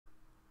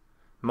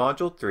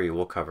Module 3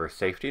 will cover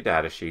safety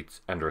data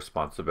sheets and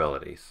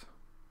responsibilities.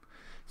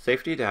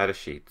 Safety data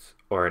sheets,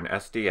 or an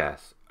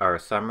SDS, are a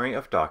summary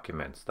of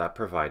documents that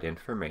provide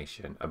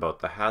information about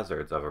the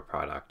hazards of a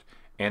product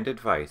and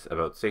advice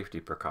about safety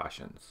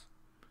precautions.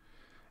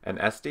 An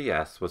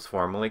SDS was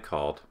formerly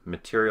called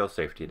Material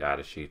Safety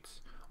Data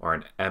Sheets, or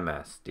an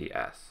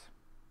MSDS.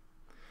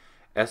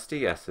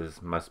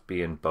 SDSs must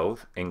be in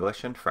both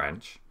English and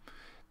French.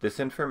 This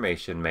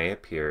information may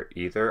appear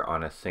either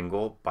on a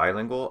single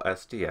bilingual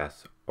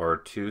SDS or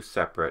two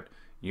separate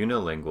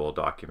unilingual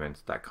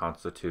documents that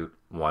constitute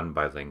one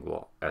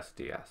bilingual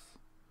SDS.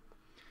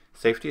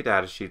 Safety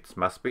data sheets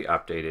must be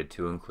updated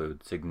to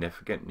include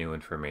significant new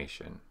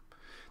information.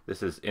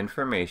 This is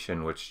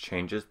information which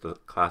changes the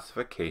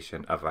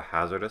classification of a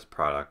hazardous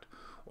product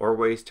or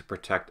ways to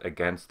protect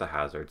against the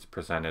hazards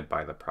presented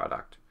by the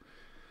product.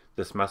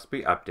 This must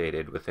be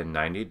updated within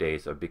 90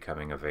 days of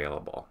becoming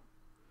available.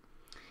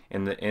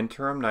 In the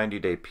interim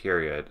 90-day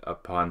period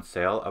upon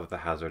sale of the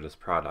hazardous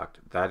product,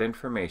 that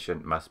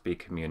information must be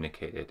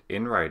communicated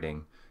in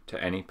writing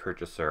to any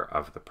purchaser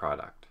of the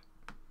product.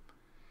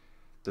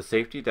 The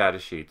safety data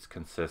sheets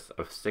consist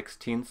of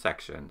 16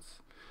 sections,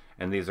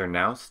 and these are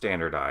now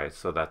standardized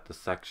so that the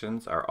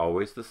sections are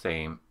always the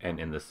same and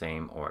in the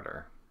same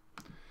order.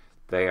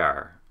 They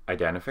are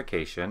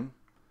identification,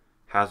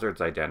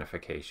 hazards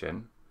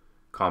identification,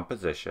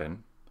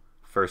 composition,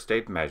 first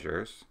aid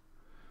measures,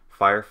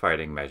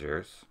 firefighting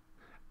measures,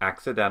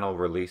 accidental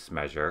release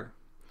measure,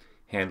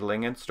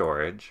 handling and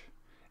storage,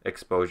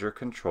 exposure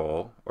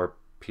control or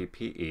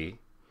PPE,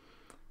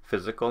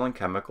 physical and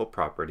chemical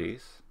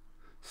properties,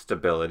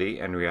 stability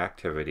and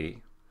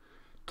reactivity,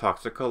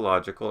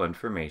 toxicological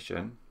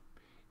information,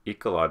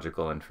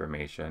 ecological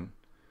information,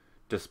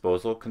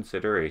 disposal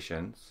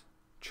considerations,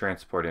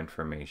 transport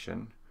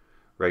information,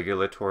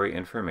 regulatory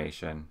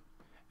information,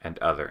 and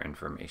other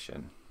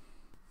information.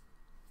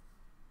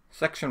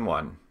 Section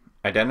 1.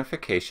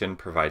 Identification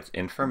provides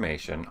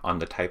information on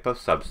the type of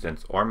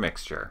substance or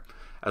mixture,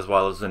 as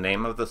well as the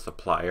name of the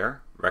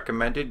supplier,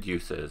 recommended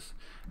uses,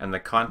 and the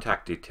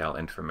contact detail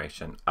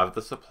information of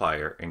the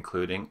supplier,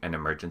 including an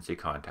emergency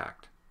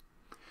contact.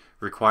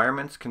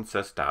 Requirements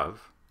consist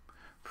of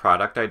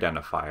product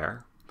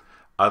identifier,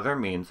 other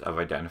means of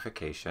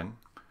identification,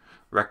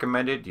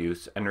 recommended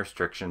use and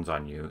restrictions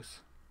on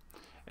use,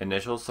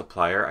 initial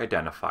supplier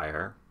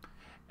identifier,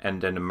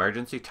 and an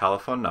emergency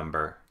telephone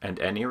number and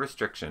any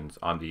restrictions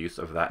on the use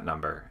of that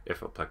number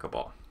if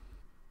applicable.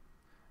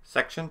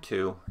 Section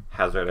 2.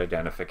 Hazard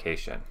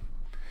Identification.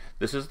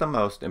 This is the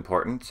most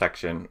important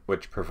section,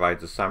 which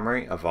provides a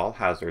summary of all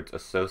hazards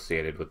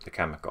associated with the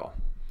chemical.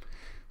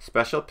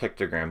 Special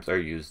pictograms are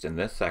used in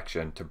this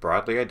section to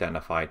broadly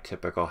identify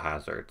typical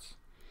hazards.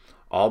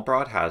 All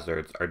broad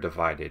hazards are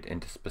divided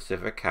into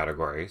specific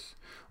categories,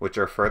 which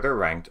are further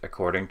ranked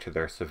according to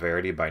their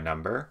severity by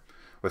number,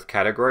 with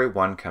Category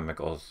 1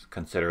 chemicals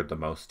considered the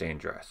most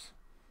dangerous.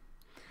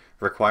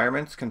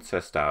 Requirements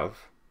consist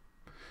of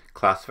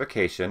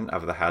classification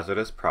of the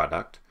hazardous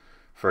product,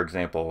 for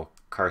example,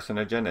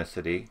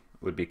 carcinogenicity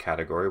would be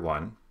Category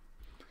 1,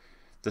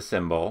 the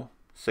symbol,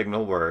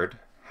 signal word,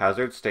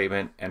 hazard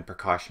statement, and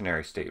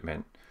precautionary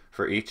statement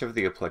for each of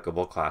the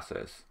applicable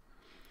classes.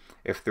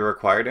 If the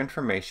required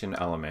information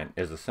element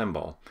is a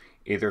symbol,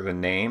 either the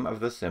name of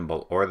the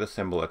symbol or the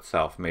symbol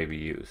itself may be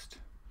used,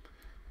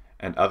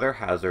 and other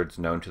hazards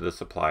known to the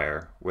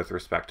supplier with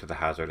respect to the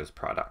hazardous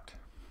product.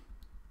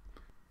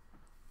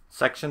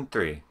 Section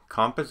 3.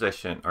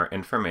 Composition or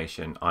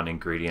information on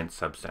ingredient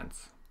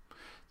substance.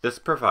 This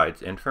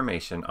provides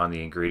information on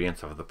the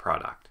ingredients of the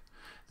product.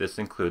 This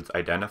includes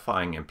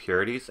identifying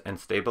impurities and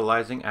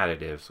stabilizing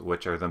additives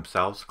which are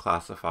themselves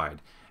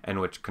classified and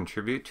which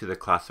contribute to the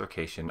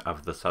classification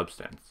of the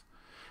substance.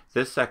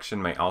 This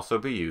section may also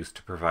be used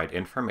to provide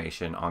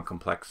information on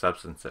complex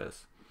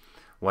substances.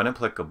 When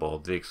applicable,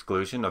 the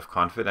exclusion of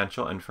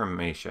confidential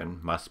information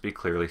must be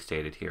clearly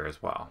stated here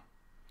as well.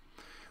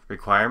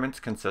 Requirements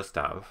consist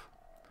of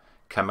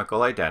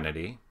chemical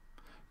identity,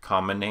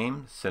 common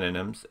name,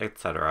 synonyms,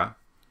 etc.,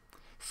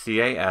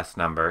 CAS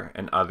number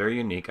and other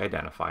unique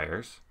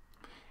identifiers,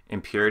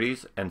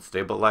 impurities and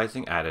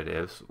stabilizing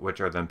additives which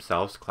are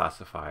themselves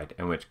classified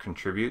and which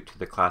contribute to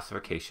the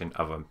classification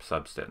of a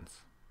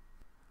substance.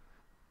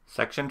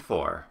 Section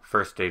 4.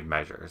 First aid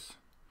measures.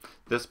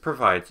 This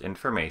provides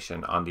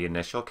information on the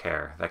initial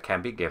care that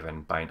can be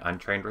given by an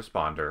untrained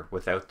responder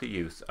without the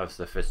use of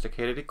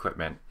sophisticated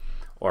equipment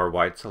or a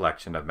wide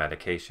selection of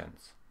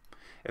medications.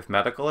 If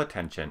medical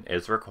attention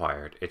is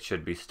required, it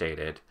should be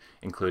stated,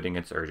 including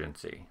its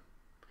urgency.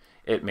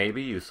 It may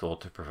be useful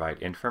to provide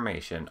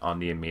information on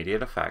the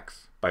immediate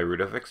effects by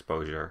route of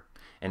exposure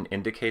and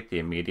indicate the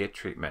immediate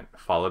treatment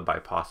followed by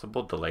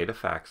possible delayed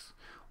effects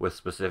with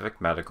specific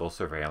medical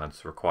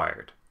surveillance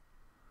required.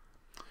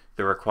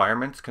 The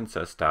requirements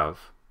consist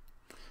of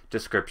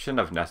description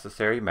of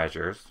necessary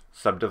measures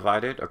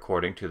subdivided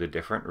according to the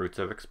different routes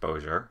of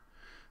exposure,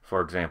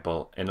 for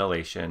example,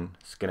 inhalation,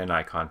 skin and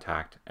eye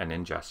contact, and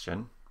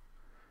ingestion,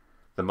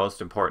 the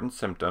most important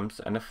symptoms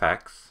and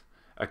effects,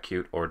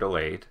 acute or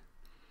delayed,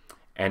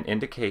 and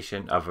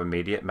indication of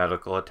immediate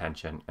medical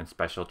attention and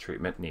special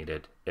treatment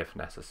needed if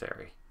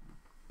necessary.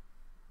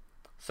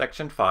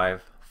 Section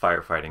 5.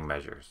 Firefighting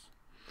measures.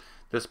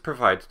 This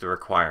provides the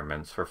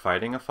requirements for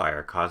fighting a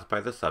fire caused by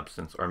the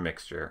substance or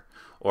mixture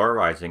or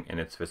arising in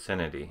its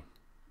vicinity.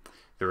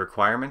 The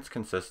requirements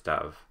consist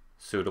of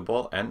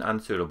suitable and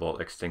unsuitable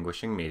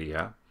extinguishing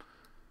media,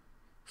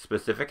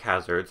 specific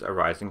hazards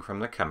arising from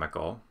the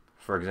chemical,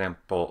 for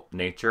example,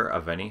 nature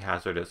of any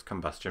hazardous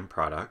combustion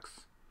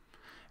products,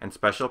 and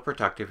special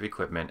protective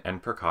equipment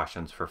and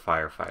precautions for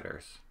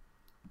firefighters.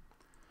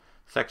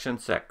 Section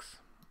 6.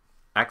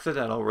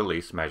 Accidental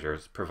release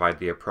measures provide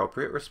the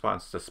appropriate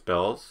response to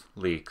spills,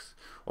 leaks,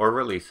 or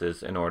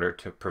releases in order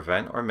to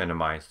prevent or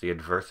minimize the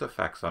adverse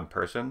effects on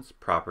persons,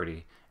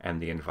 property,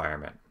 and the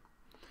environment.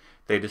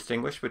 They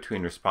distinguish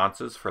between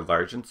responses for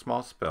large and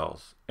small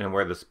spills and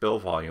where the spill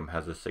volume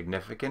has a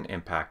significant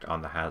impact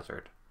on the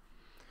hazard.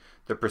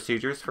 The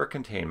procedures for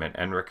containment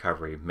and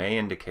recovery may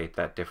indicate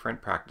that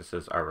different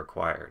practices are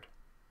required.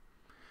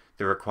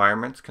 The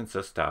requirements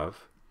consist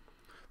of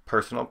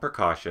personal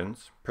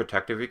precautions,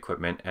 protective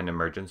equipment and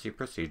emergency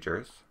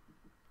procedures,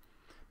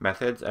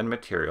 methods and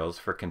materials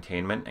for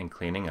containment and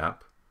cleaning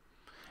up,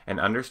 and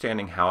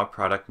understanding how a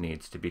product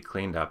needs to be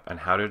cleaned up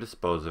and how to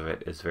dispose of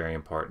it is very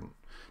important.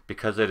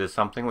 Because it is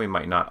something we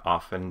might not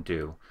often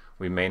do,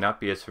 we may not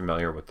be as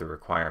familiar with the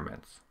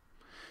requirements.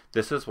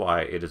 This is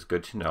why it is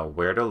good to know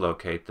where to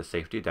locate the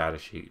safety data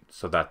sheet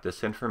so that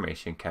this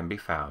information can be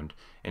found,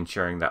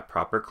 ensuring that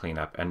proper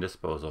cleanup and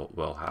disposal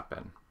will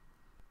happen.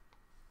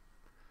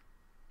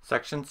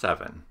 Section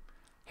 7.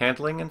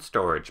 Handling and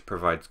storage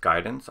provides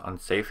guidance on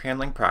safe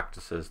handling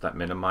practices that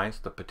minimize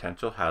the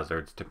potential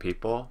hazards to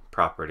people,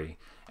 property,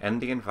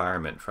 and the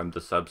environment from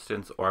the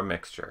substance or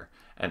mixture,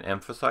 and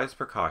emphasize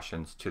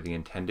precautions to the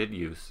intended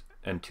use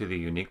and to the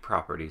unique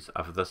properties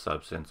of the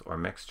substance or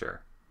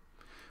mixture.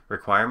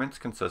 Requirements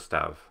consist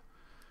of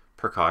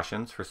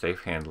precautions for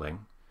safe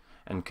handling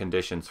and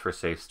conditions for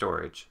safe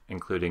storage,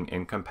 including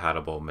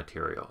incompatible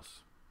materials.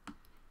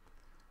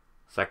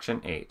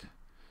 Section 8.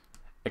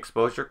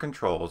 Exposure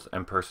controls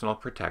and personal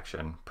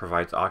protection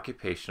provides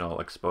occupational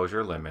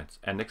exposure limits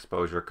and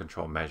exposure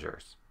control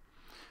measures.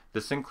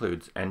 This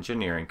includes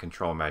engineering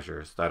control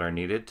measures that are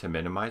needed to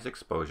minimize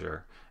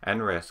exposure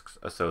and risks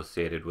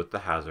associated with the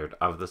hazard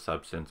of the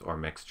substance or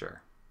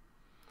mixture.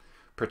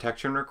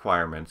 Protection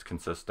requirements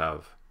consist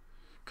of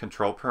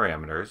control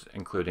parameters,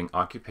 including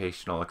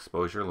occupational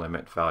exposure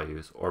limit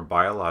values or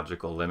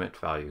biological limit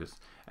values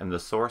and the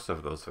source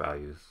of those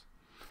values,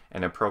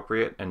 and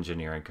appropriate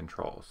engineering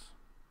controls.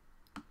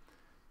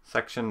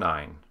 Section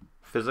 9.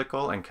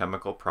 Physical and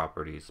chemical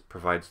properties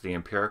provides the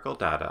empirical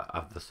data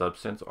of the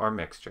substance or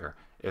mixture,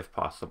 if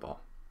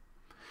possible.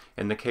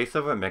 In the case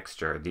of a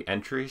mixture, the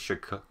entry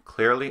should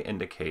clearly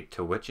indicate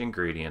to which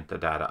ingredient the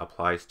data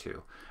applies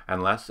to,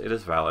 unless it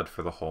is valid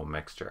for the whole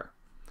mixture.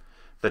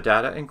 The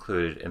data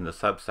included in the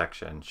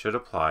subsection should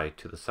apply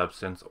to the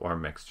substance or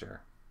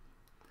mixture.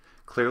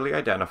 Clearly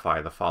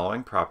identify the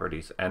following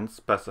properties and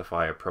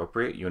specify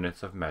appropriate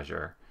units of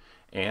measure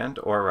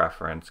and/or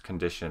reference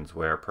conditions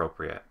where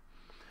appropriate.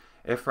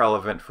 If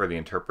relevant for the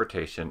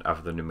interpretation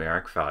of the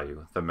numeric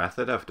value, the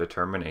method of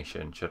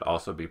determination should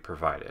also be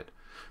provided,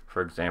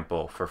 for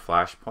example, for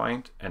flash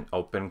point and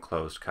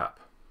open-closed cup.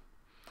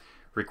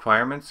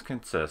 Requirements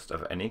consist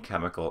of any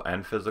chemical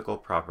and physical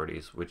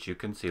properties which you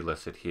can see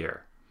listed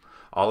here.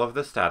 All of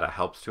this data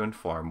helps to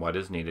inform what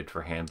is needed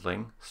for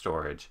handling,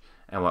 storage,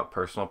 and what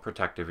personal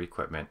protective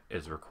equipment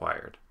is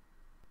required.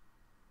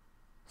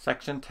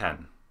 Section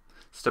 10.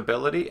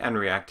 Stability and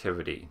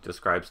reactivity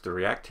describes the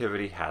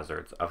reactivity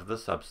hazards of the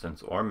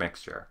substance or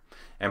mixture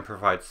and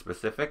provides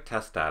specific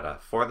test data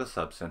for the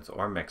substance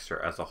or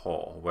mixture as a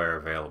whole where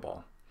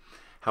available.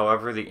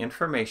 However, the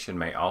information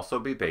may also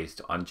be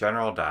based on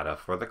general data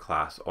for the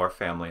class or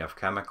family of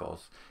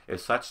chemicals if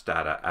such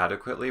data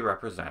adequately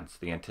represents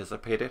the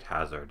anticipated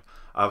hazard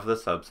of the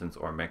substance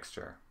or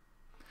mixture.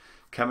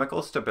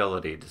 Chemical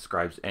stability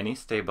describes any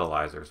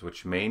stabilizers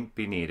which may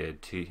be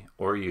needed to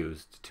or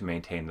used to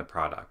maintain the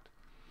product.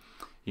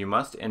 You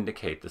must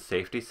indicate the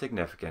safety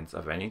significance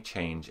of any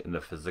change in the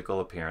physical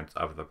appearance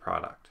of the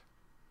product.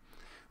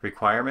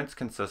 Requirements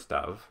consist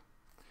of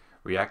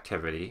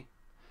reactivity,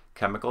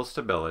 chemical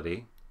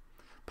stability,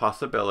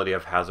 possibility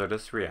of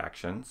hazardous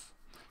reactions,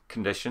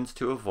 conditions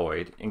to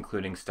avoid,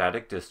 including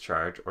static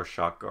discharge or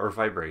shock or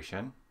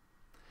vibration,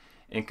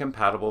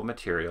 incompatible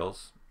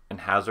materials, and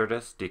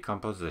hazardous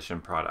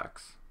decomposition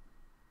products.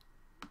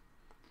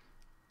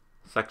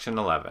 Section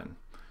 11.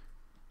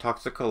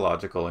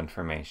 Toxicological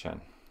information.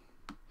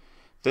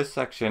 This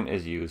section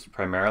is used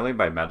primarily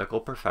by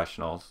medical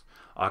professionals,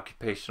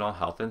 occupational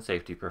health and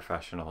safety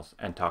professionals,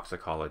 and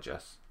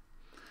toxicologists.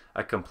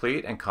 A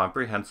complete and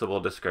comprehensible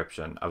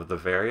description of the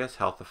various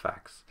health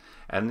effects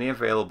and the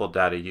available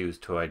data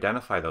used to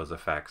identify those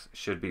effects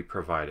should be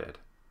provided.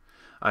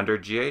 Under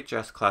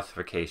GHS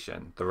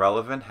classification, the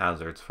relevant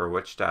hazards for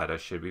which data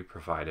should be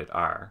provided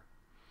are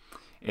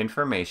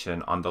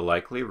information on the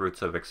likely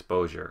routes of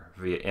exposure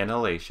via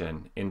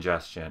inhalation,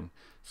 ingestion,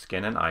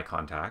 skin and eye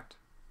contact,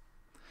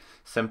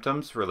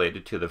 symptoms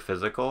related to the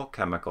physical,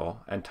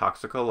 chemical, and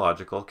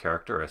toxicological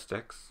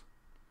characteristics,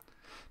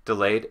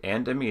 delayed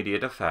and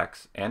immediate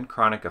effects and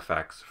chronic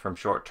effects from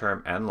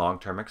short-term and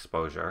long-term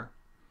exposure,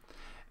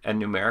 and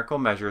numerical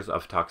measures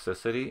of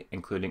toxicity,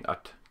 including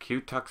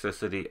acute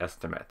toxicity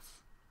estimates.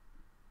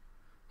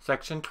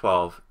 Section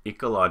 12,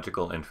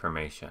 Ecological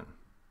Information.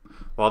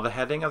 While the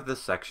heading of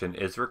this section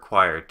is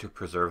required to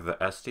preserve the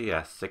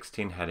SDS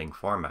 16 heading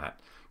format,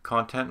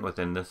 content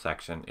within this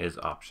section is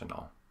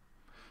optional.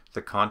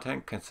 The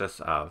content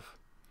consists of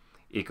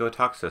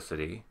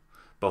ecotoxicity,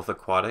 both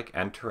aquatic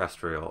and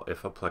terrestrial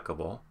if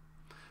applicable,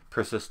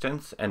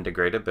 persistence and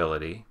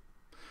degradability,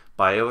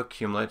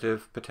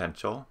 bioaccumulative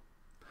potential,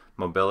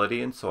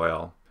 mobility in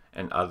soil,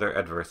 and other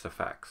adverse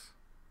effects.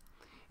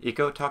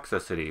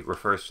 Ecotoxicity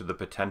refers to the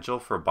potential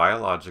for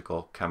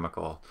biological,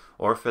 chemical,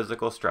 or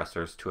physical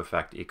stressors to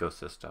affect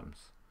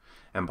ecosystems,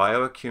 and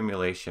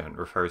bioaccumulation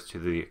refers to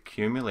the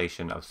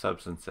accumulation of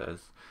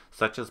substances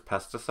such as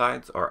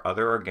pesticides or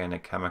other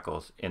organic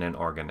chemicals in an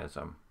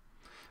organism.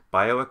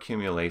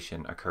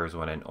 Bioaccumulation occurs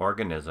when an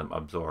organism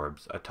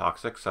absorbs a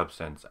toxic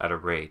substance at a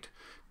rate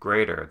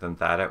greater than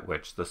that at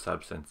which the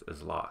substance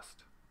is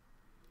lost.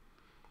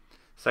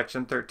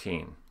 Section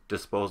 13,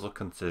 Disposal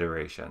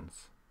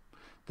Considerations.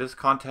 This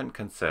content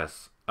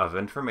consists of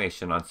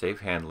information on safe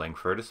handling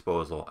for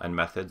disposal and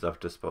methods of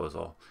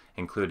disposal,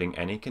 including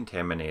any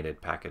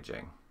contaminated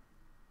packaging.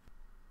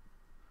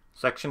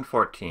 Section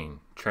 14,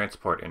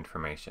 Transport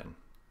Information.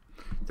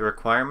 The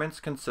requirements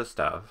consist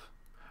of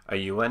a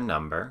UN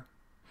number,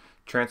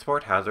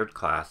 transport hazard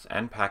class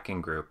and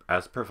packing group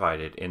as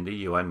provided in the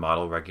UN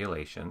Model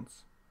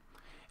Regulations,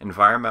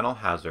 environmental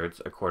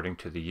hazards according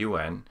to the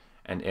UN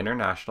and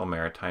International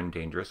Maritime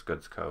Dangerous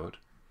Goods Code,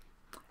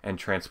 and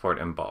transport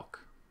in bulk.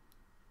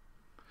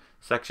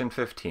 Section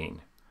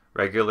 15,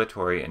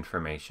 Regulatory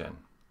Information.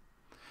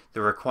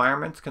 The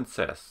requirements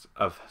consist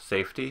of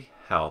safety,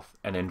 health,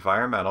 and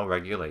environmental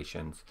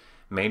regulations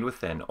made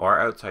within or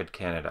outside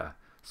Canada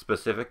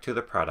specific to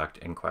the product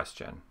in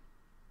question.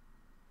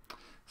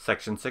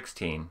 Section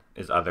 16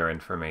 is Other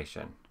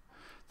Information.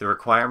 The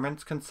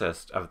requirements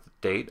consist of the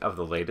date of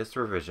the latest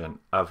revision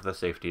of the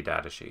safety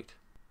data sheet.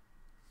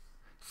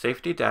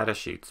 Safety data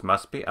sheets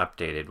must be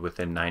updated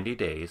within 90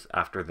 days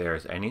after there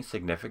is any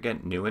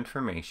significant new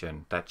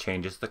information that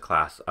changes the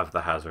class of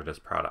the hazardous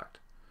product.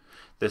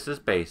 This is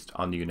based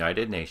on the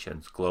United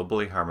Nations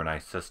Globally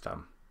Harmonized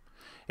System.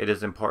 It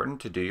is important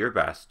to do your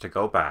best to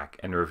go back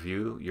and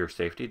review your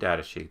safety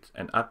data sheets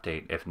and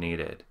update if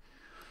needed.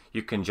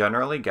 You can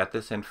generally get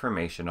this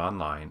information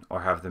online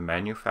or have the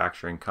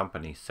manufacturing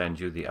company send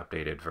you the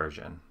updated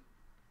version.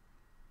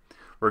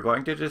 We're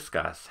going to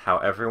discuss how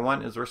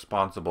everyone is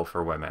responsible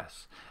for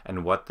WHMIS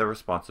and what the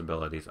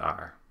responsibilities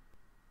are.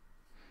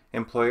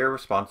 Employer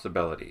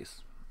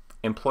responsibilities.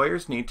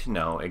 Employers need to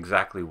know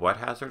exactly what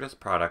hazardous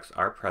products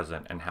are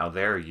present and how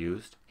they are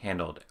used,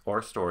 handled,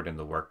 or stored in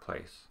the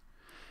workplace.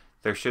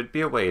 There should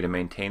be a way to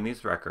maintain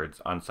these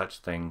records on such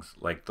things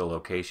like the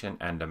location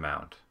and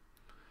amount.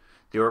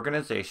 The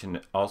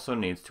organization also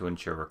needs to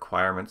ensure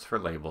requirements for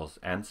labels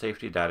and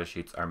safety data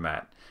sheets are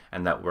met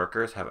and that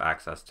workers have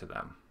access to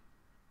them.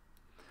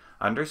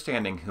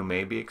 Understanding who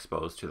may be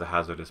exposed to the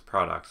hazardous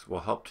products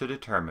will help to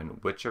determine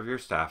which of your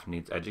staff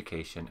needs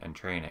education and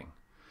training.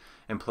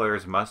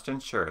 Employers must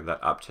ensure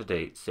that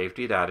up-to-date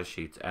safety data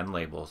sheets and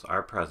labels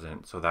are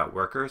present so that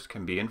workers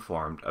can be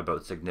informed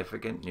about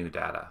significant new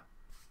data.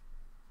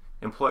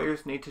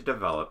 Employers need to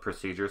develop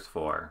procedures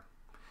for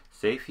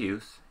safe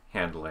use,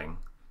 handling,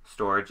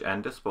 storage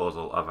and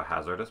disposal of a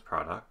hazardous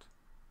product,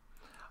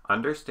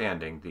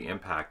 understanding the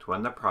impact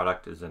when the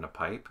product is in a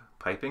pipe,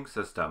 piping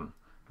system,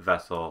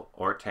 vessel,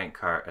 or tank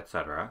car,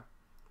 etc.,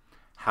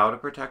 how to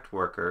protect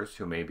workers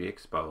who may be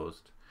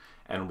exposed,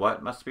 and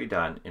what must be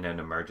done in an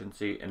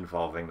emergency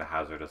involving the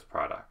hazardous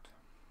product.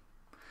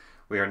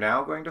 We are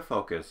now going to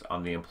focus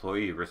on the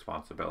employee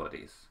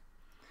responsibilities.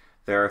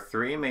 There are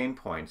 3 main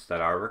points that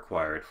are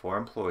required for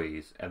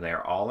employees, and they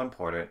are all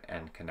important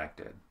and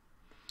connected.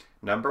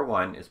 Number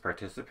 1 is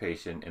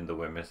participation in the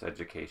WHMIS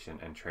education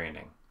and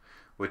training,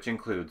 which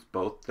includes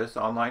both this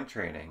online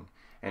training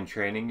and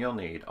training you'll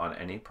need on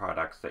any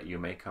products that you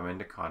may come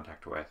into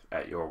contact with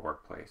at your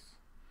workplace.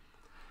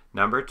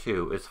 Number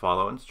 2 is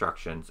follow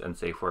instructions and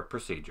safe work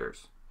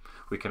procedures.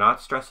 We cannot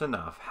stress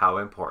enough how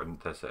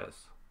important this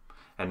is.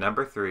 And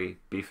number 3,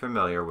 be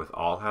familiar with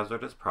all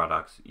hazardous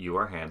products you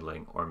are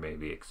handling or may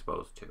be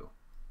exposed to.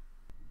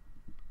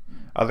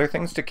 Other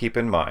things to keep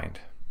in mind.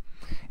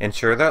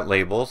 Ensure that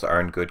labels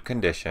are in good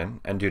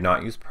condition and do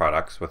not use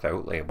products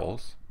without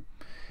labels.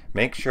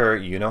 Make sure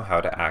you know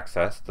how to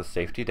access the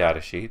safety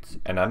data sheets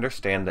and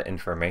understand the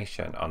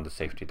information on the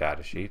safety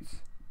data sheets.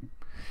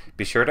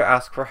 Be sure to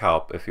ask for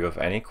help if you have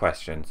any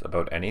questions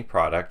about any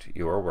product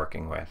you are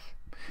working with,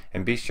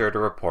 and be sure to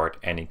report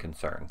any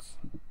concerns.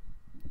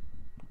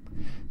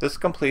 This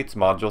completes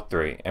Module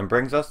 3 and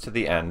brings us to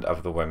the end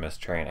of the WHMIS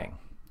training.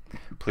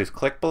 Please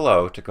click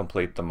below to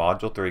complete the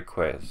Module 3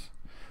 quiz.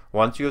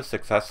 Once you have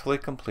successfully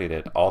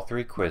completed all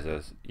 3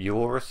 quizzes, you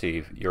will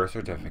receive your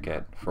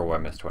certificate for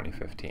WHMIS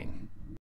 2015.